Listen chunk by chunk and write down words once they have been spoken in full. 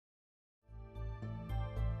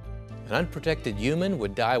An unprotected human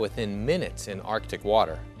would die within minutes in Arctic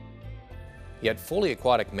water. Yet fully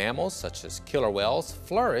aquatic mammals, such as killer whales,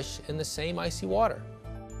 flourish in the same icy water.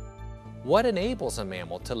 What enables a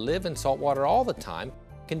mammal to live in salt water all the time,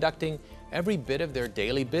 conducting every bit of their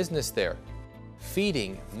daily business there,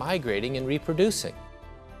 feeding, migrating, and reproducing?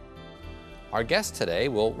 Our guest today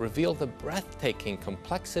will reveal the breathtaking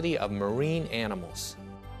complexity of marine animals.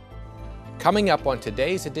 Coming up on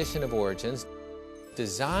today's edition of Origins,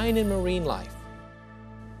 Design in Marine Life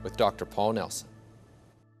with Dr. Paul Nelson.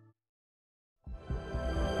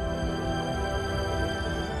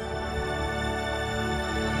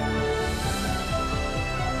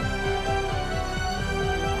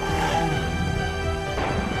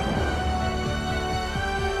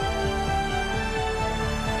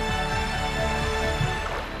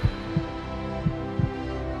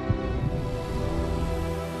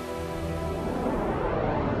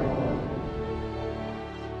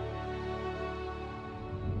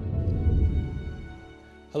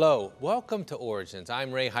 Hello, welcome to Origins.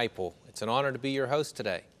 I'm Ray Heiple. It's an honor to be your host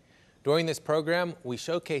today. During this program, we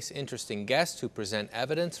showcase interesting guests who present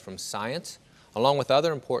evidence from science, along with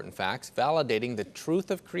other important facts, validating the truth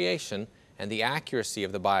of creation and the accuracy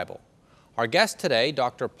of the Bible. Our guest today,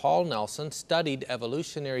 Dr. Paul Nelson, studied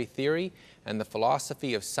evolutionary theory and the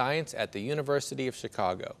philosophy of science at the University of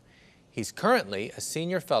Chicago. He's currently a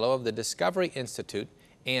senior fellow of the Discovery Institute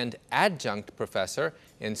and adjunct professor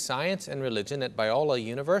in science and religion at Biola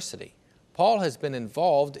University. Paul has been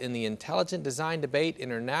involved in the intelligent design debate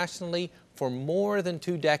internationally for more than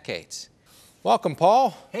 2 decades. Welcome,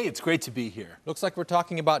 Paul. Hey, it's great to be here. Looks like we're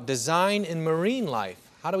talking about design in marine life.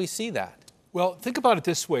 How do we see that? Well, think about it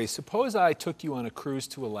this way. Suppose I took you on a cruise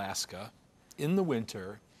to Alaska in the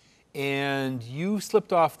winter and you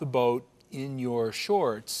slipped off the boat in your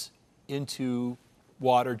shorts into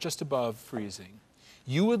water just above freezing.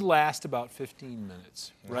 You would last about 15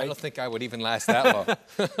 minutes, right? I don't think I would even last that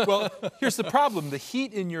long. Well, here's the problem. The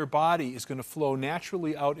heat in your body is going to flow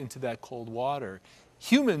naturally out into that cold water.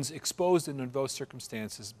 Humans exposed in those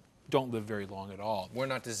circumstances don't live very long at all. We're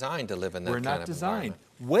not designed to live in that We're kind not of designed. environment.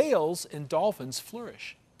 Whales and dolphins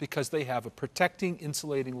flourish because they have a protecting,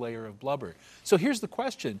 insulating layer of blubber. So here's the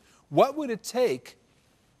question. What would it take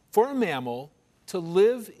for a mammal to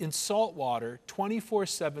live in salt water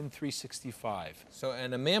 24/7, 365. So,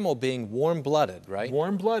 and a mammal being warm-blooded, right?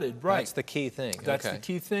 Warm-blooded, right. That's the key thing. That's okay. the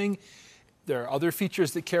key thing. There are other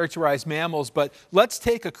features that characterize mammals, but let's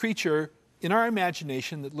take a creature in our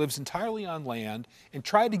imagination that lives entirely on land and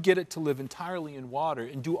try to get it to live entirely in water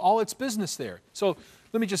and do all its business there. So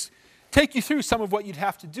let me just take you through some of what you'd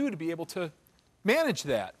have to do to be able to manage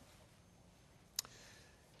that.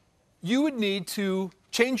 You would need to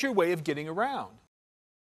change your way of getting around.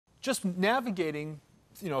 Just navigating,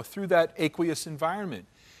 through that aqueous environment.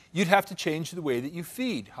 You'd have to change the way that you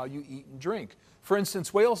feed, how you eat and drink. For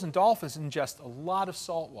instance, whales and dolphins ingest a lot of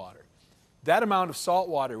salt water. That amount of salt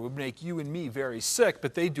water would make you and me very sick,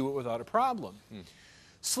 but they do it without a problem.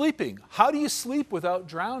 Sleeping. How do you sleep without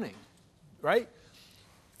drowning, right?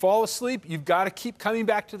 Fall asleep, you've got to keep coming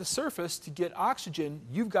back to the surface to get oxygen.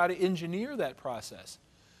 You've got to engineer that process.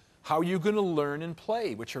 How are you going to learn and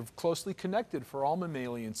play, which are closely connected for all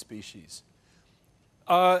mammalian species?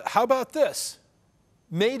 How about this?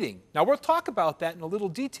 Mating. Now, we'll talk about that in a little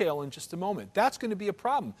detail in just a moment. That's going to be a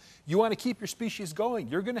problem. You want to keep your species going,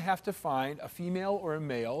 you're going to have to find a female or a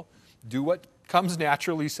male, do what comes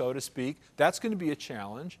naturally, so to speak. That's going to be a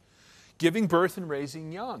challenge. Giving birth and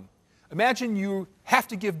raising young. Imagine you have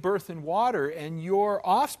to give birth in water and your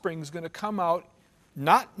offspring is going to come out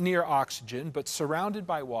not near oxygen, but surrounded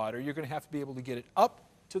by water. You're going to have to be able to get it up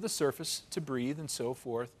to the surface to breathe and so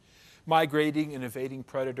forth, migrating and evading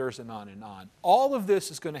predators and on and on. All of this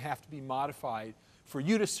is going to have to be modified for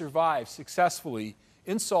you to survive successfully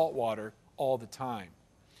in salt water all the time.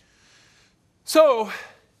 So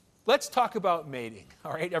let's talk about mating.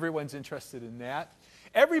 All right, everyone's interested in that.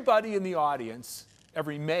 Everybody in the audience,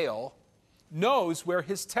 every male, knows where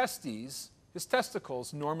his testicles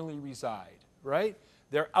normally reside. Right?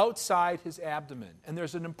 They're outside his abdomen, and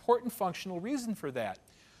there's an important functional reason for that.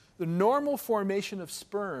 The normal formation of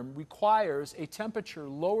sperm requires a temperature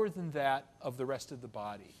lower than that of the rest of the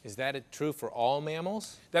body. Is that true for all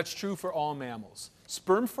mammals? That's true for all mammals.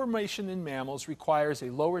 Sperm formation in mammals requires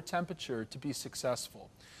a lower temperature to be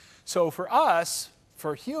successful. So for us,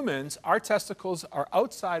 for humans, our testicles are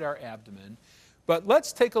outside our abdomen, but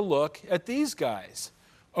let's take a look at these guys.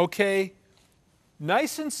 Okay?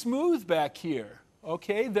 Nice and smooth back here,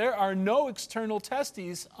 okay? There are no external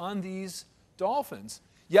testes on these dolphins.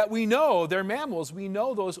 Yet we know they're mammals. We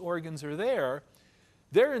know those organs are there.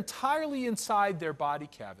 They're entirely inside their body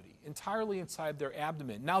cavity, entirely inside their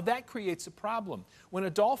abdomen. Now that creates a problem. When a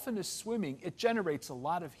dolphin is swimming, it generates a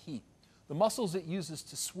lot of heat. The muscles it uses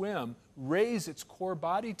to swim raise its core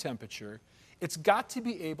body temperature. It's got to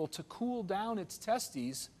be able to cool down its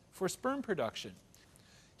testes for sperm production.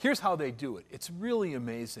 Here's how they do it. It's really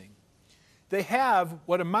amazing. They have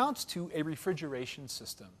what amounts to a refrigeration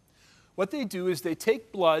system. What they do is they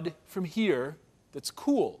take blood from here that's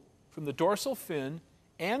cool, from the dorsal fin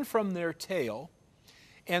and from their tail,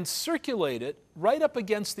 and circulate it right up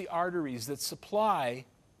against the arteries that supply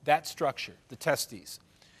that structure, the testes.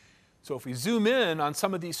 So if we zoom in on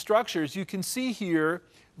some of these structures, you can see here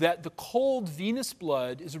that the cold venous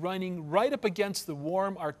blood is running right up against the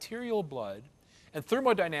warm arterial blood, and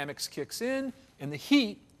thermodynamics kicks in, and the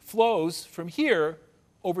heat flows from here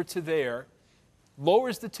over to there,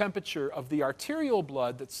 lowers the temperature of the arterial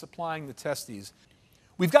blood that's supplying the testes.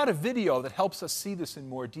 We've got a video that helps us see this in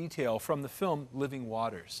more detail from the film Living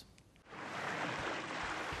Waters.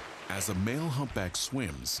 As a male humpback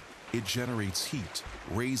swims, it generates heat,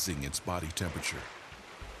 raising its body temperature.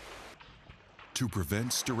 To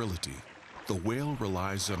prevent sterility, the whale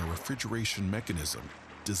relies on a refrigeration mechanism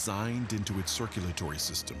designed into its circulatory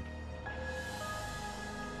system.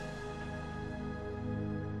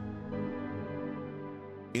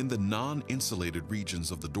 In the non-insulated regions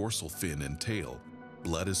of the dorsal fin and tail,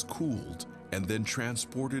 blood is cooled and then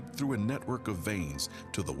transported through a network of veins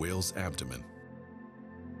to the whale's abdomen.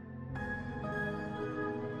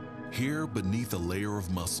 Here, beneath a layer of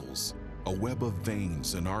muscles, a web of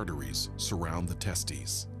veins and arteries surround the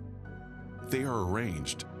testes. They are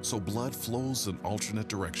arranged so blood flows in alternate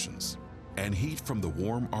directions, and heat from the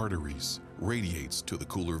warm arteries radiates to the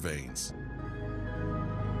cooler veins.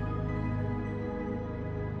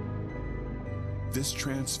 This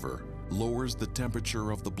transfer lowers the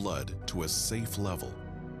temperature of the blood to a safe level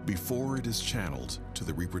before it is channeled to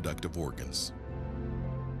the reproductive organs.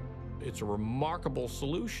 It's a remarkable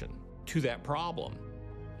solution to that problem.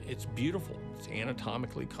 It's beautiful. It's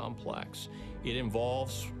anatomically complex. It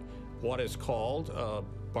involves what is called,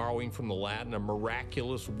 borrowing from the Latin, a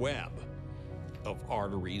miraculous web of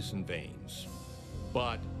arteries and veins.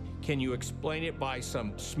 But can you explain it by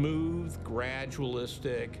some smooth,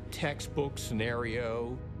 gradualistic, textbook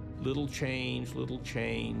scenario, little change,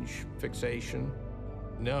 fixation?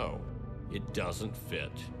 No, it doesn't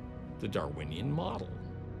fit the Darwinian model.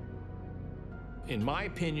 In my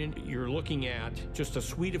opinion, you're looking at just a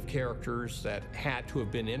suite of characters that had to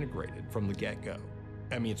have been integrated from the get-go.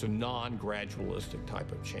 I mean, it's a non-gradualistic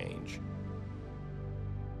type of change.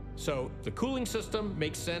 So the cooling system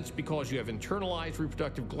makes sense because you have internalized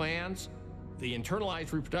reproductive glands. The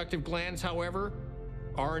internalized reproductive glands, however,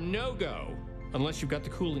 are a no-go unless you've got the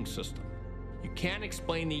cooling system. You can't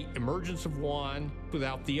explain the emergence of one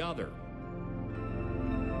without the other.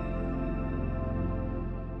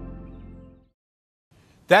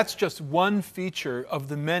 That's just one feature of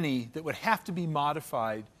the many that would have to be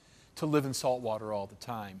modified to live in salt water all the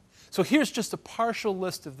time. So here's just a partial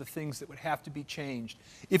list of the things that would have to be changed.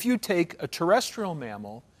 If you take a terrestrial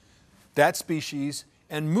mammal, that species,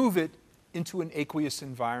 and move it into an aqueous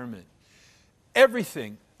environment,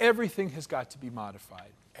 everything has got to be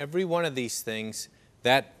modified. Every one of these things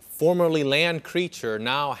that formerly land creature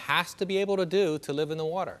now has to be able to do to live in the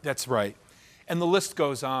water. That's right. And the list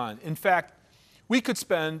goes on. In fact, we could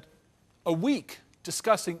spend a week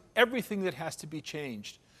discussing everything that has to be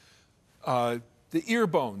changed. The ear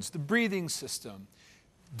bones, the breathing system.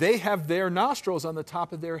 They have their nostrils on the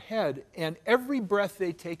top of their head, and every breath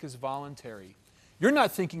they take is voluntary. You're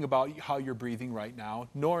not thinking about how you're breathing right now,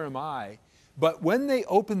 nor am I. But when they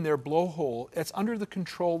open their blowhole, it's under the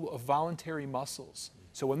control of voluntary muscles.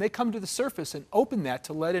 So when they come to the surface and open that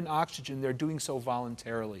to let in oxygen, they're doing so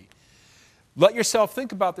voluntarily. Let yourself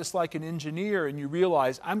think about this like an engineer, and you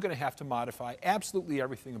realize I'm going to have to modify absolutely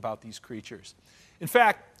everything about these creatures. In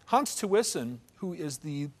fact, Hans Twissen, who is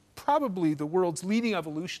probably the world's leading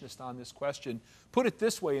evolutionist on this question, put it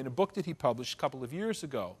this way in a book that he published a couple of years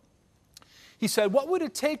ago. He said, what would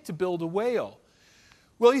it take to build a whale?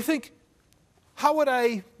 Well, you think, how would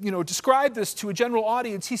I describe this to a general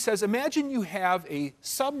audience? He says, imagine you have a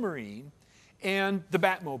submarine and the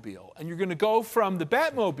Batmobile, and you're going to go from the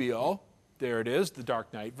Batmobile, there it is, the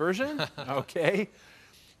Dark Knight version, okay,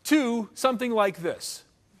 to something like this.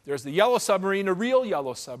 There's the yellow submarine, a real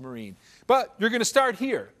yellow submarine. But you're going to start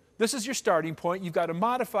here. This is your starting point. You've got to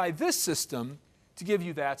modify this system to give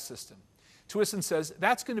you that system. Twissen says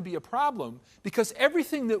that's going to be a problem because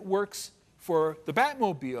everything that works for the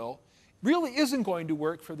Batmobile really isn't going to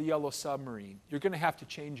work for the yellow submarine. You're going to have to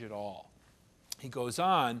change it all. He goes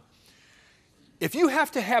on, If you have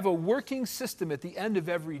to have a working system at the end of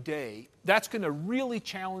every day, that's going to really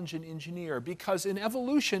challenge an engineer, because in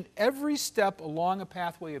evolution, every step along a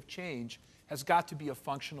pathway of change has got to be a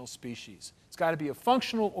functional species. It's got to be a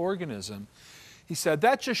functional organism. He said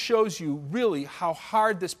that just shows you really how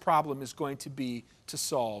hard this problem is going to be to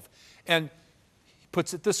solve. And he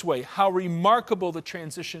puts it this way, how remarkable the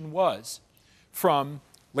transition was from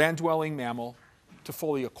land-dwelling mammal to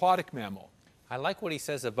fully aquatic mammal. I like what he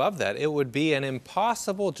says above that. It would be an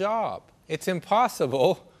impossible job. It's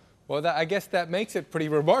impossible. Well, I guess that makes it pretty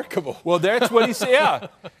remarkable. Well, that's what he said. Yeah,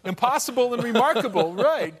 impossible and remarkable,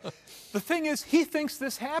 right. The thing is, he thinks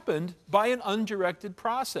this happened by an undirected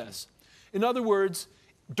process. In other words,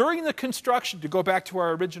 during the construction, to go back to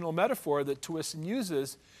our original metaphor that Twisson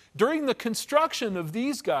uses, during the construction of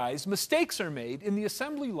these guys, mistakes are made in the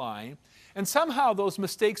assembly line, and somehow those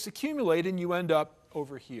mistakes accumulate and you end up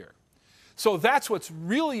over here. So that's what's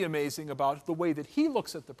really amazing about the way that he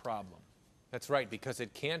looks at the problem. That's right, because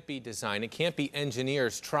it can't be design, it can't be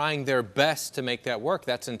engineers trying their best to make that work.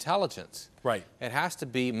 That's intelligence. Right. It has to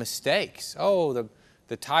be mistakes. Oh,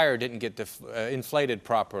 the tire didn't get inflated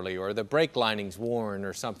properly, or the brake lining's worn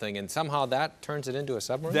or something, and somehow that turns it into a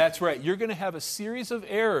submarine? That's right. You're going to have a series of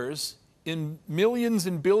errors in millions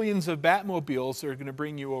and billions of Batmobiles that are going to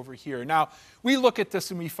bring you over here. Now, we look at this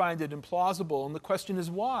and we find it implausible, and the question is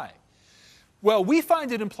why? Well, we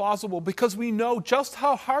find it implausible because we know just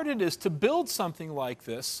how hard it is to build something like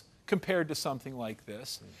this compared to something like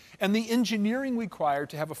this, and the engineering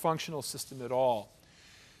required to have a functional system at all.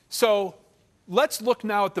 So let's look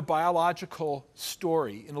now at the biological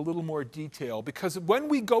story in a little more detail, because when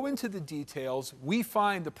we go into the details, we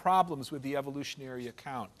find the problems with the evolutionary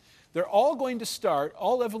account. They're all going to start,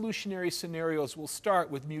 all evolutionary scenarios will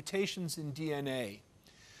start with mutations in DNA.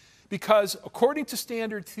 Because according to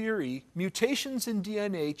standard theory, mutations in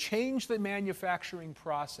DNA change the manufacturing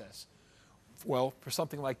process. Well, for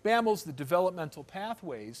something like mammals, the developmental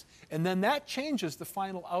pathways, and then that changes the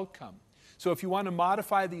final outcome. So if you want to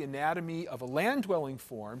modify the anatomy of a land-dwelling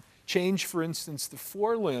form, change, for instance, the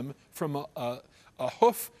forelimb from a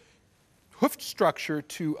hoof structure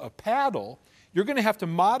to a paddle, you're going to have to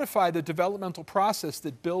modify the developmental process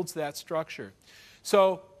that builds that structure.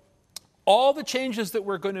 So all the changes that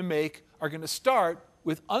we're going to make are going to start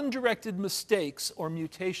with undirected mistakes or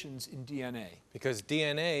mutations in DNA. Because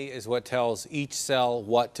DNA is what tells each cell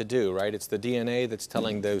what to do, right? It's the DNA that's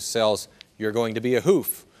telling those cells you're going to be a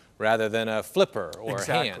hoof rather than a flipper or a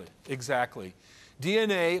hand. Exactly.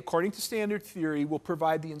 DNA, according to standard theory, will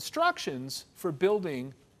provide the instructions for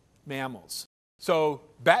building mammals. So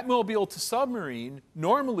Batmobile to submarine,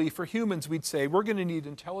 normally for humans we'd say we're going to need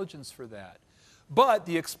intelligence for that. But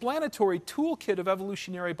the explanatory toolkit of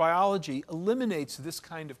evolutionary biology eliminates this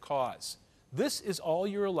kind of cause. This is all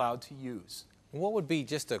you're allowed to use. What would be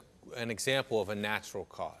just an example of a natural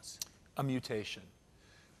cause? A mutation.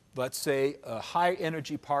 Let's say a high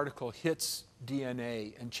energy particle hits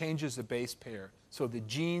DNA and changes the base pair, so the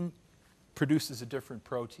gene produces a different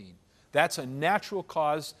protein. That's a natural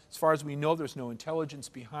cause. As far as we know, there's no intelligence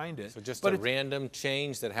behind it. So just a random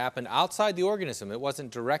change that happened outside the organism. It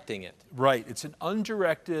wasn't directing it. Right. It's an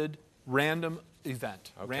undirected, random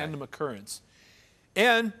event, random occurrence.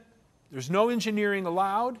 And there's no engineering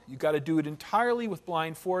allowed. You've got to do it entirely with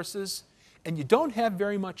blind forces, and you don't have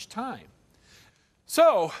very much time.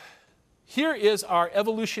 So here is our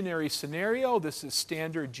evolutionary scenario. This is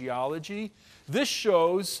standard geology. This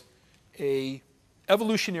shows a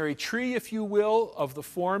evolutionary tree, if you will, of the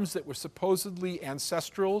forms that were supposedly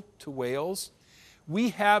ancestral to whales.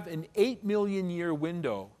 We have an 8 million year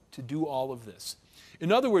window to do all of this. In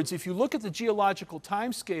other words, if you look at the geological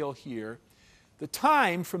time scale here, the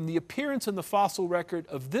time from the appearance in the fossil record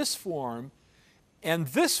of this form and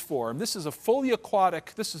this form, this is a fully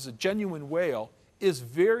aquatic, this is a genuine whale, is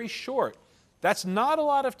very short. That's not a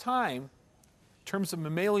lot of time in terms of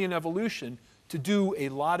mammalian evolution to do a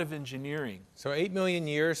lot of engineering. So 8 million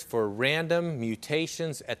years for random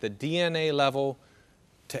mutations at the DNA level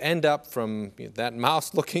to end up from that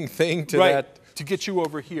mouse-looking thing to that. To get you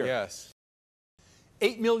over here. Yes.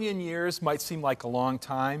 8 million years might seem like a long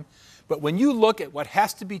time, but when you look at what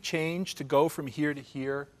has to be changed to go from here to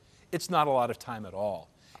here, it's not a lot of time at all.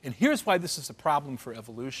 And here's why this is a problem for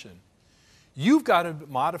evolution. You've got to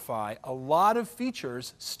modify a lot of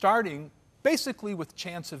features starting basically with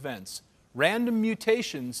chance events. Random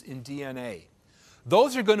mutations in DNA.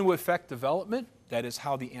 Those are going to affect development, that is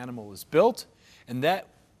how the animal is built, and that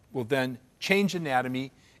will then change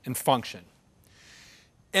anatomy and function.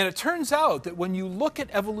 And it turns out that when you look at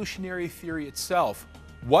evolutionary theory itself,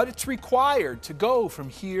 what it's required to go from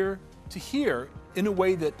here to here in a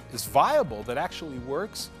way that is viable, that actually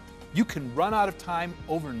works, you can run out of time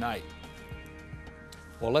overnight.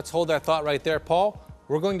 Well, let's hold that thought right there, Paul.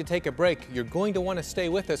 We're going to take a break. You're going to want to stay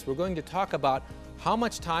with us. We're going to talk about how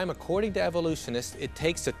much time, according to evolutionists, it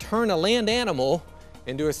takes to turn a land animal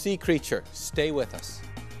into a sea creature. Stay with us.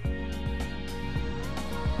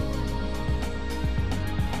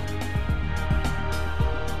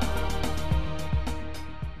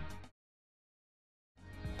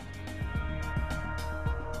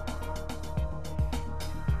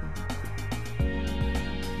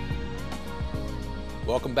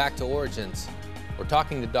 Welcome back to Origins. We're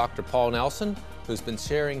talking to Dr. Paul Nelson, who's been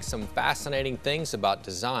sharing some fascinating things about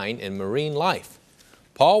design in marine life.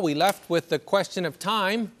 Paul, we left with the question of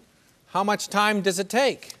time. How much time does it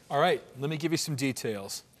take? All right, let me give you some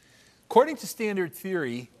details. According to standard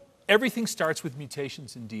theory, everything starts with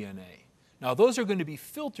mutations in DNA. Now, those are going to be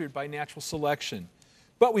filtered by natural selection,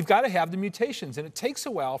 but we've got to have the mutations, and it takes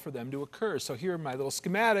a while for them to occur. So here in my little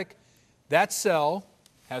schematic, that cell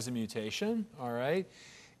has a mutation, all right?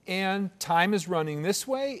 And time is running this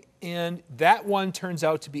way, and that one turns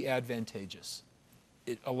out to be advantageous.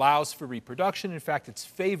 It allows for reproduction. In fact, it's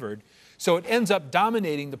favored. So it ends up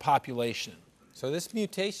dominating the population. So this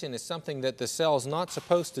mutation is something that the cell's not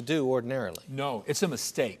supposed to do ordinarily? No, it's a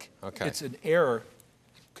mistake. Okay. It's an error.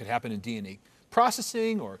 Could happen in DNA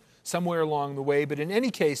processing or somewhere along the way, but in any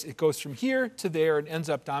case, it goes from here to there and ends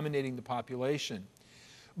up dominating the population.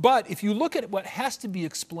 But if you look at what has to be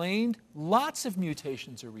explained, lots of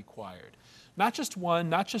mutations are required. Not just one,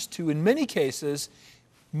 not just two. In many cases,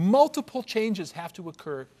 multiple changes have to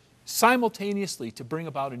occur simultaneously to bring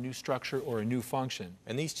about a new structure or a new function.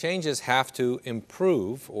 And these changes have to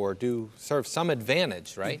improve or serve some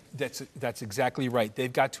advantage, right? That's exactly right.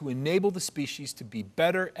 They've got to enable the species to be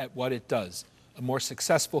better at what it does, a more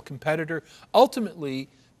successful competitor, ultimately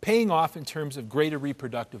paying off in terms of greater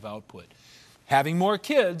reproductive output. Having more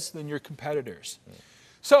kids than your competitors.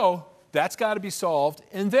 So that's got to be solved.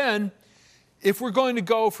 And then if we're going to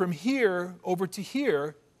go from here over to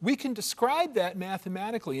here, we can describe that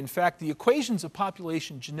mathematically. In fact, the equations of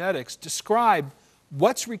population genetics describe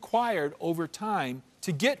what's required over time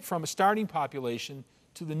to get from a starting population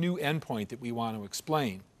to the new endpoint that we want to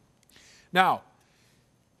explain. Now,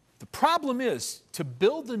 the problem is, to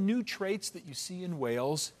build the new traits that you see in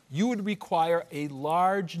whales, you would require a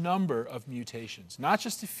large number of mutations, not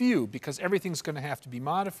just a few, because everything's going to have to be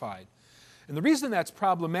modified. And the reason that's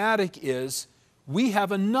problematic is we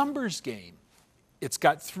have a numbers game. It's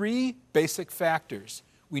got three basic factors.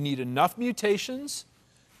 We need enough mutations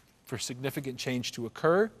for significant change to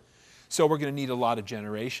occur. So we're going to need a lot of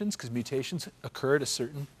generations because mutations occur at a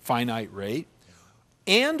certain finite rate.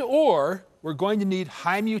 And or we're going to need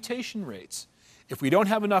high mutation rates. If we don't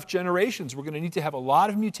have enough generations, we're going to need to have a lot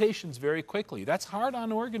of mutations very quickly. That's hard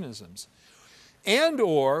on organisms. And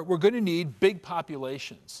or we're going to need big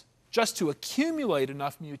populations just to accumulate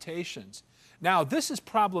enough mutations. Now, this is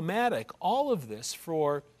problematic, all of this,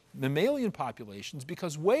 for mammalian populations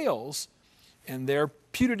because whales and their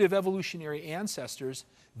putative evolutionary ancestors,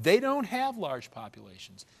 they don't have large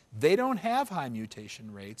populations. They don't have high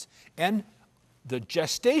mutation rates. And the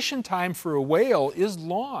gestation time for a whale is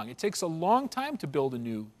long. It takes a long time to build a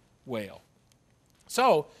new whale.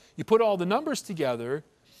 So you put all the numbers together.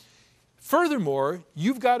 Furthermore,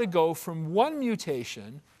 you've got to go from one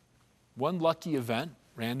mutation, one lucky event,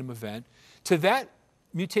 random event, to that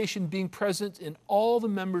mutation being present in all the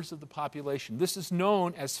members of the population. This is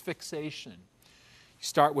known as fixation. You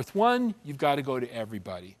start with one, you've got to go to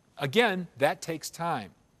everybody. Again, that takes time.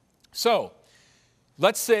 So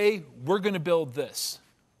let's say we're going to build this,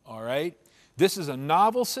 all right? This is a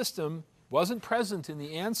novel system, wasn't present in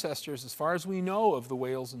the ancestors as far as we know of the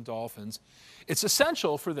whales and dolphins. It's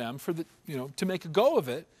essential for them, to make a go of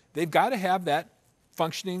it, they've got to have that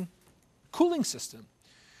functioning cooling system.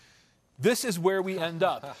 This is where we end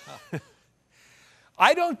up.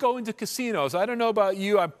 I don't go into casinos. I don't know about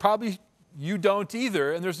you. You don't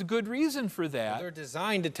either, and there's a good reason for that. Well, they're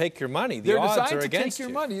designed to take your money. The odds are against you. They're designed to take your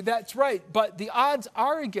money, that's right. But the odds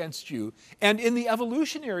are against you. And in the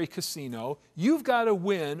evolutionary casino, you've got to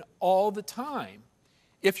win all the time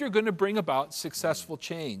if you're going to bring about successful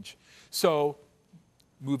change. So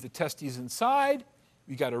move the testes inside.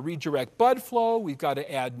 We've got to redirect blood flow. We've got to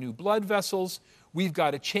add new blood vessels. We've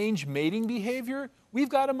got to change mating behavior. We've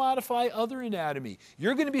got to modify other anatomy.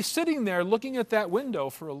 You're going to be sitting there looking at that window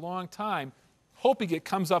for a long time, hoping it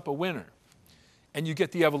comes up a winner, and you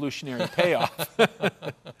get the evolutionary payoff.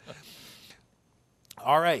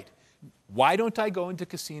 All right. Why don't I go into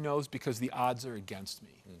casinos? Because the odds are against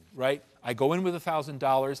me, right? I go in with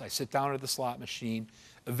 $1,000. I sit down at the slot machine.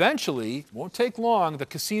 Eventually, won't take long, the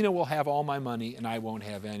casino will have all my money and I won't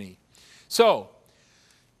have any. So,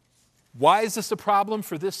 why is this a problem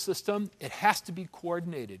for this system? It has to be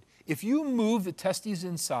coordinated. If you move the testes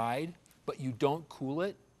inside, but you don't cool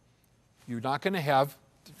it, you're not going to have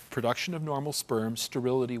production of normal sperm.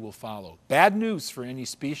 Sterility will follow. Bad news for any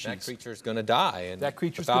species. That creature's going to die and that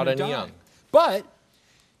creature's without going to any die. young. But,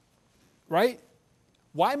 right,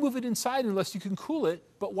 why move it inside unless you can cool it,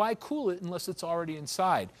 but why cool it unless it's already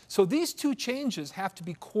inside? So these two changes have to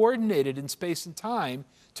be coordinated in space and time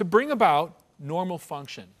to bring about normal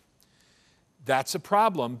function. That's a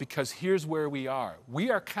problem because here's where we are.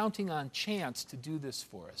 We are counting on chance to do this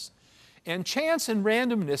for us. And chance and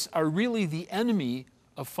randomness are really the enemy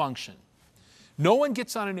of function. No one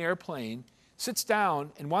gets on an airplane, sits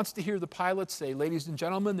down, and wants to hear the pilot say, ladies and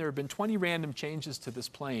gentlemen, there have been 20 random changes to this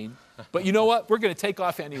plane, but you know what? We're going to take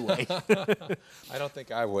off anyway. I don't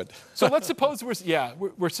think I would. So let's suppose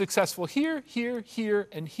we're successful here, here, here,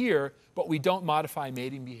 and here, but we don't modify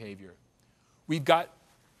mating behavior. We've got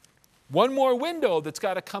one more window that's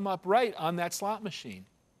got to come up right on that slot machine.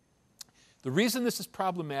 The reason this is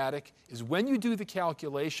problematic is when you do the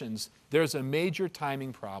calculations, there's a major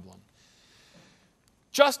timing problem.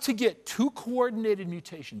 Just to get 2 coordinated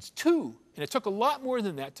mutations, 2, and it took a lot more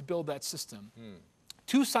than that to build that system.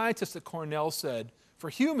 2 scientists at Cornell said, for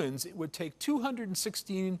humans, it would take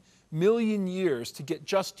 216 million years to get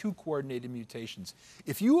just 2 coordinated mutations.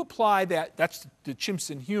 If you apply that, that's the chimps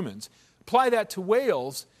and humans, apply that to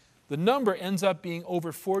whales, the number ends up being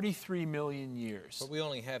over 43 million years. But we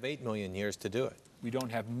only have 8 million years to do it. We don't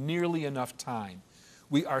have nearly enough time.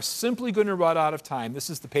 We are simply going to run out of time. This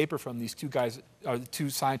is the paper from these 2 guys, the 2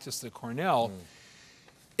 scientists at Cornell.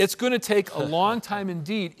 It's going to take a long time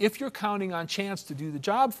indeed if you're counting on chance to do the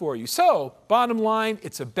job for you. So, bottom line,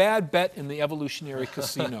 it's a bad bet in the evolutionary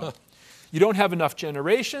casino. You don't have enough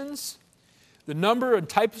generations. The number and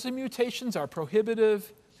types of mutations are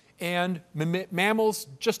prohibitive. And mammals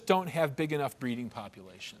just don't have big enough breeding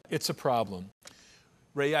population. It's a problem.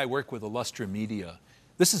 Ray, I work with Illustra Media.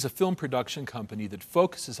 This is a film production company that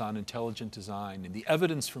focuses on intelligent design and the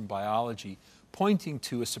evidence from biology pointing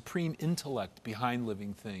to a supreme intellect behind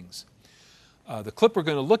living things. The clip we're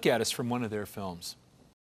going to look at is from one of their films.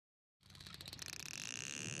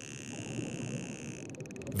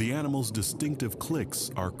 The animal's distinctive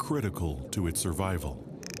clicks are critical to its survival.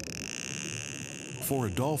 For a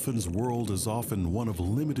dolphin's world is often one of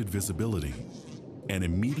limited visibility. An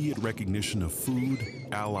immediate recognition of food,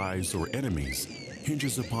 allies, or enemies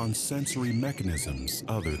hinges upon sensory mechanisms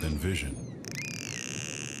other than vision.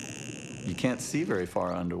 You can't see very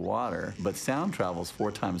far underwater, but sound travels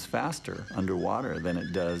 4 times faster underwater than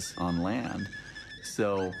it does on land.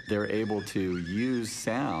 So they're able to use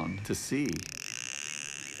sound to see.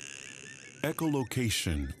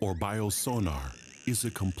 Echolocation, or biosonar, is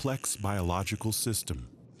a complex biological system.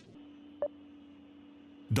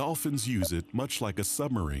 Dolphins use it much like a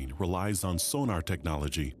submarine relies on sonar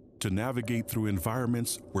technology to navigate through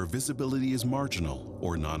environments where visibility is marginal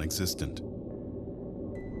or non-existent.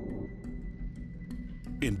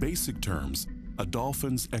 In basic terms, a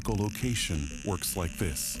dolphin's echolocation works like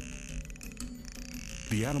this.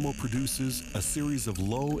 The animal produces a series of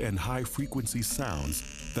low and high frequency sounds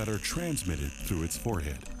that are transmitted through its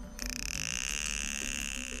forehead.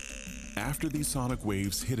 After these sonic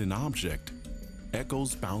waves hit an object,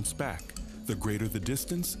 echoes bounce back. The greater the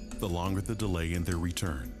distance, the longer the delay in their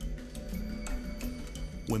return.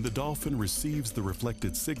 When the dolphin receives the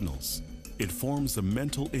reflected signals, it forms a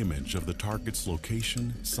mental image of the target's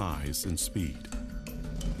location, size, and speed.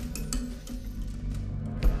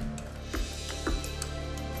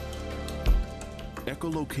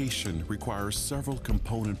 Echolocation requires several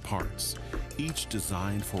component parts, each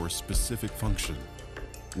designed for a specific function.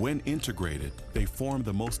 When integrated, they form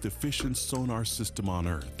the most efficient sonar system on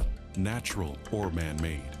Earth, natural or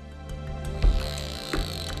man-made.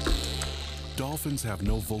 Dolphins have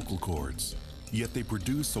no vocal cords, yet they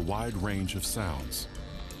produce a wide range of sounds.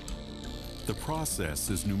 The process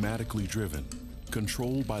is pneumatically driven,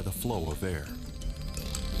 controlled by the flow of air.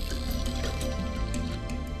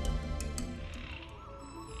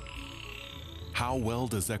 How well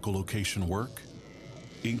does echolocation work?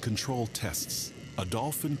 In controlled tests, a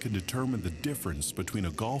dolphin can determine the difference between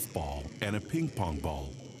a golf ball and a ping pong ball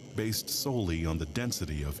based solely on the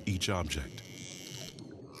density of each object.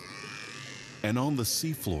 And on the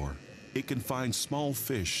seafloor, it can find small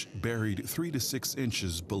fish buried 3 to 6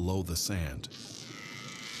 inches below the sand.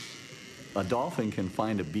 A dolphin can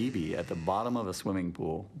find a BB at the bottom of a swimming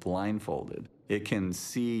pool blindfolded. It can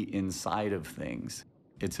see inside of things.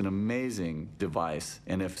 It's an amazing device,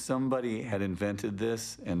 and if somebody had invented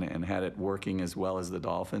this and had it working as well as the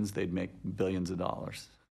dolphins, they'd make billions of dollars.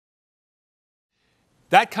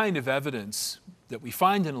 That kind of evidence that we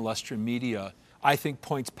find in Illustrum Media, I think,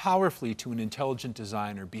 points powerfully to an intelligent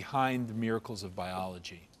designer behind the miracles of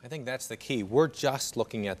biology. I think that's the key. We're just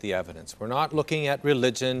looking at the evidence. We're not looking at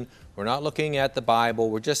religion. We're not looking at the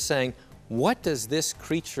Bible. We're just saying, what does this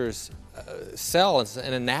creature's cell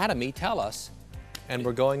and anatomy tell us? And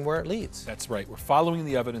we're going where it leads. That's right. We're following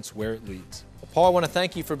the evidence where it leads. Well, Paul, I want to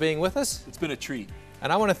thank you for being with us. It's been a treat.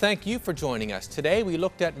 And I want to thank you for joining us. Today we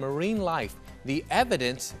looked at marine life, the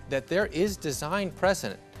evidence that there is design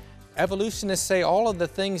present. Evolutionists say all of the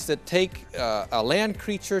things that take a land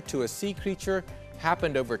creature to a sea creature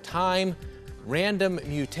happened over time, random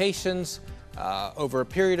mutations over a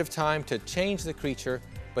period of time to change the creature,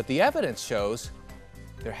 but the evidence shows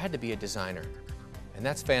there had to be a designer. And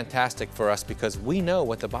that's fantastic for us because we know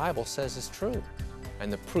what the Bible says is true.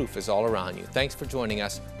 And the proof is all around you. Thanks for joining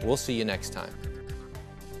us. We'll see you next time.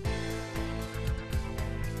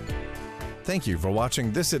 Thank you for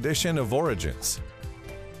watching this edition of Origins.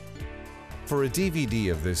 For a DVD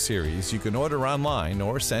of this series, you can order online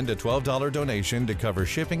or send a $12 donation to cover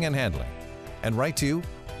shipping and handling. And write to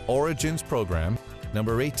Origins Program,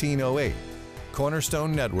 number 1808,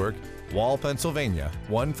 Cornerstone Network, Wall, Pennsylvania,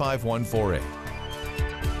 15148.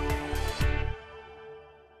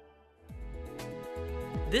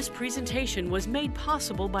 This presentation was made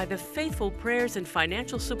possible by the faithful prayers and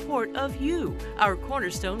financial support of you, our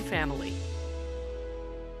Cornerstone family.